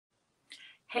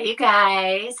Hey, you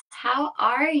guys, how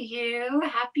are you?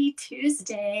 Happy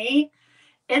Tuesday.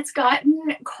 It's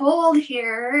gotten cold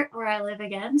here where I live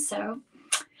again, so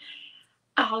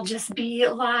I'll just be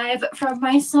live from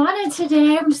my sauna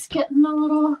today. I'm just getting a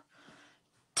little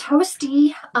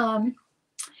toasty.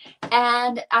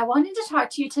 And I wanted to talk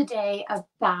to you today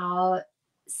about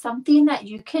something that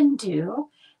you can do,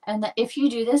 and that if you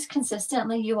do this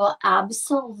consistently, you will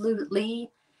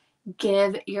absolutely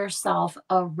give yourself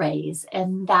a raise.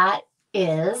 And that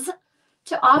is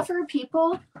to offer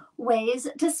people ways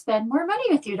to spend more money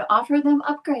with you, to offer them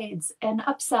upgrades and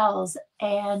upsells.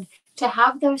 And to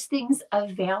have those things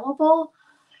available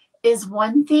is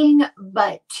one thing,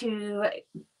 but to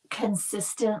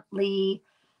consistently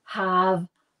have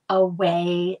a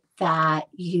way that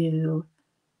you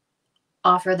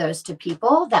offer those to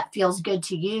people that feels good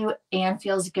to you and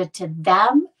feels good to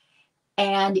them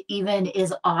and even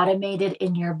is automated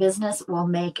in your business will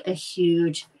make a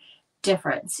huge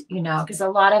difference, because a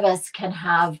lot of us can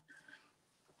have,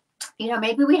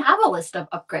 maybe we have a list of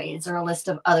upgrades or a list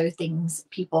of other things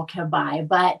people can buy.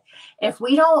 But if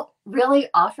we don't really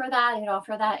offer that and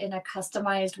offer that in a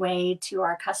customized way to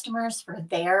our customers for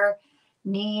their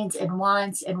needs and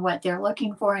wants and what they're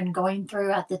looking for and going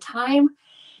through at the time,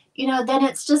 then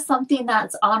it's just something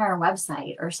that's on our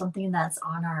website or something that's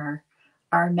on our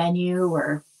menu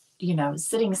or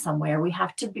sitting somewhere. We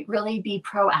have to really be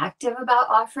proactive about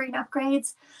offering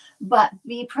upgrades, but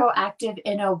be proactive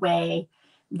in a way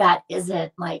that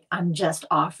isn't like, I'm just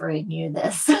offering you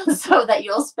this so that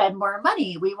you'll spend more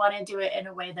money. We want to do it in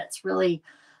a way that's really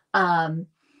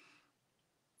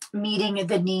meeting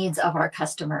the needs of our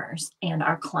customers and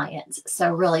our clients.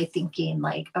 So really thinking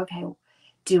like, okay,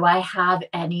 do I have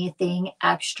anything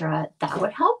extra that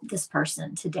would help this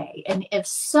person today? And if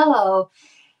so,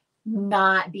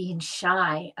 not being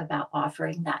shy about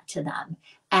offering that to them.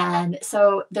 And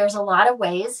so there's a lot of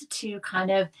ways to kind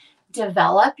of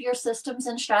develop your systems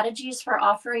and strategies for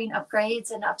offering upgrades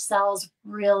and upsells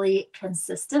really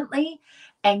consistently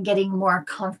and getting more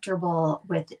comfortable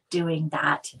with doing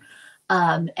that.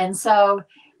 And so,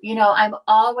 I'm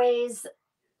always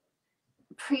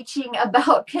preaching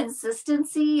about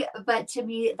consistency, but to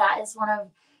me, that is one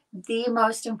of the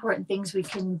most important things we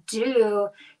can do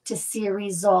to see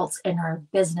results in our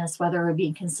business, whether we're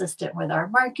being consistent with our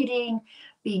marketing,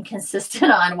 being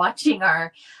consistent on watching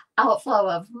our outflow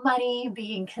of money,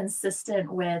 being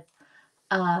consistent with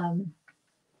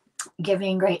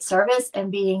giving great service,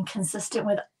 and being consistent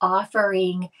with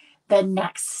offering the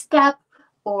next step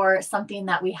or something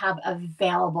that we have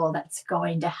available that's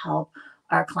going to help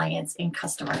our clients and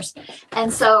customers.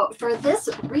 And so for this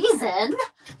reason,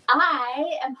 I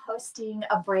am hosting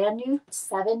a brand new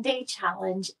 7-day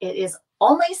challenge. It is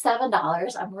only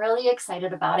 $7. I'm really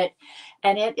excited about it.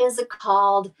 And it is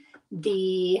called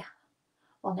now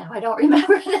I don't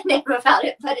remember the name about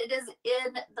it, but it is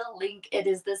in the link. It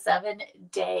is the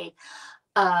 7-day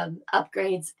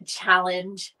upgrades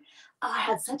challenge. Oh, I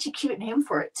had such a cute name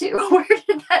for it too. Where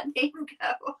did that name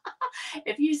go?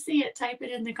 If you see it, type it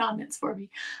in the comments for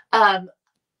me.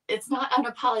 It's not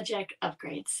unapologetic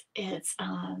upgrades. It's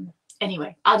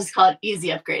anyway, I'll just call it easy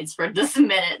upgrades for this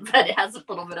minute, but it has a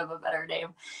little bit of a better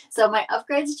name. So my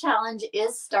upgrades challenge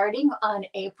is starting on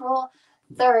April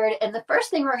 3rd. And the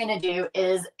first thing we're going to do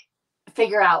is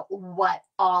figure out what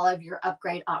all of your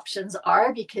upgrade options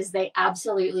are, because they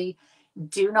absolutely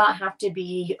do not have to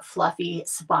be fluffy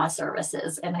spa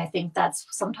services. And I think that's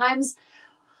sometimes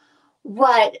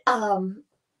what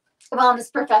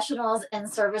wellness professionals and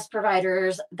service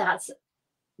providers, that's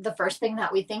the first thing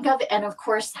that we think of. And of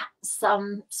course,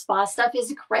 some spa stuff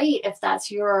is great if that's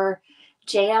your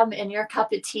jam and your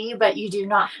cup of tea, but you do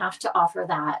not have to offer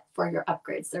that for your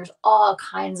upgrades. There's all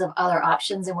kinds of other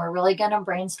options, and we're really going to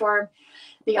brainstorm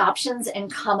the options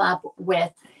and come up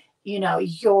with,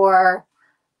 your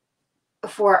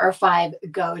 4 or 5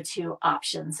 go-to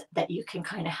options that you can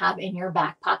kind of have in your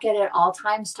back pocket at all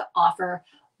times to offer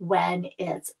when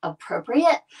it's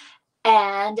appropriate.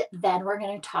 And then we're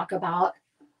going to talk about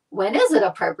when is it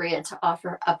appropriate to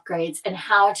offer upgrades and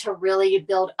how to really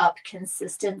build up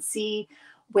consistency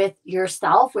with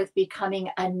yourself, with becoming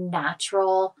a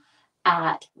natural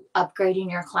at upgrading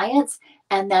your clients.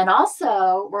 And then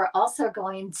we're also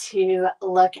going to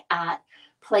look at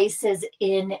places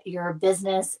in your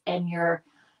business and your,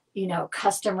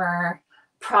 customer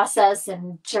process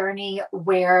and journey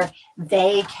where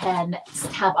they can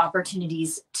have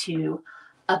opportunities to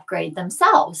upgrade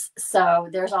themselves. So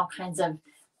there's all kinds of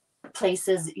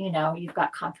places, you've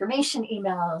got confirmation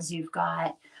emails, you've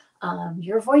got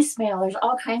your voicemail, there's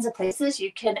all kinds of places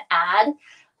you can add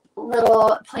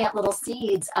plant little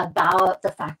seeds about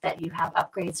the fact that you have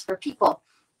upgrades for people.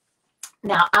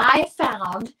 Now, I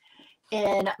found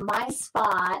in my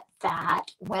spot that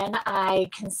when I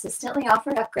consistently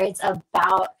offered upgrades,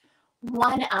 about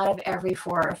 1 out of every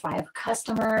 4 or 5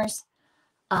 customers,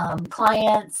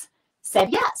 clients said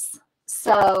yes.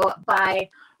 So by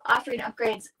offering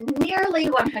upgrades nearly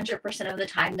 100% of the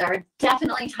time, there are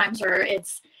definitely times where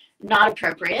it's not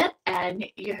appropriate and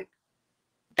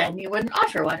then you wouldn't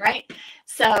offer one, right?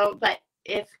 So, but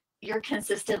if you're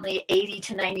consistently 80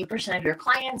 to 90% of your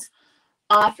clients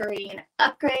offering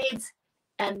upgrades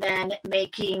and then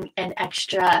making an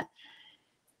extra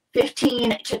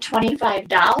 $15 to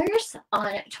 $25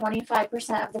 on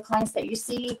 25% of the clients that you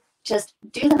see, just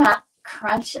do the math,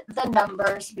 crunch the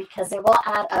numbers, because it will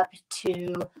add up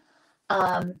to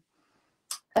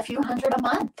a few hundred a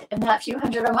month. And that few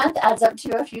hundred a month adds up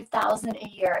to a few thousand a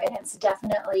year. And it's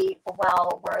definitely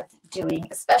well worth doing,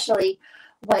 especially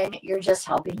when you're just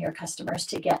helping your customers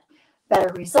to get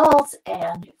better results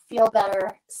and feel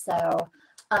better. So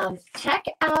check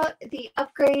out the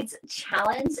upgrades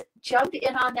challenge, jump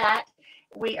in on that.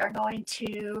 We are going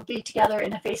to be together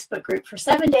in a Facebook group for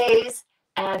 7 days,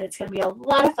 and it's going to be a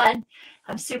lot of fun.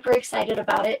 I'm super excited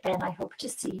about it, and I hope to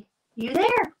see you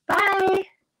there. Bye.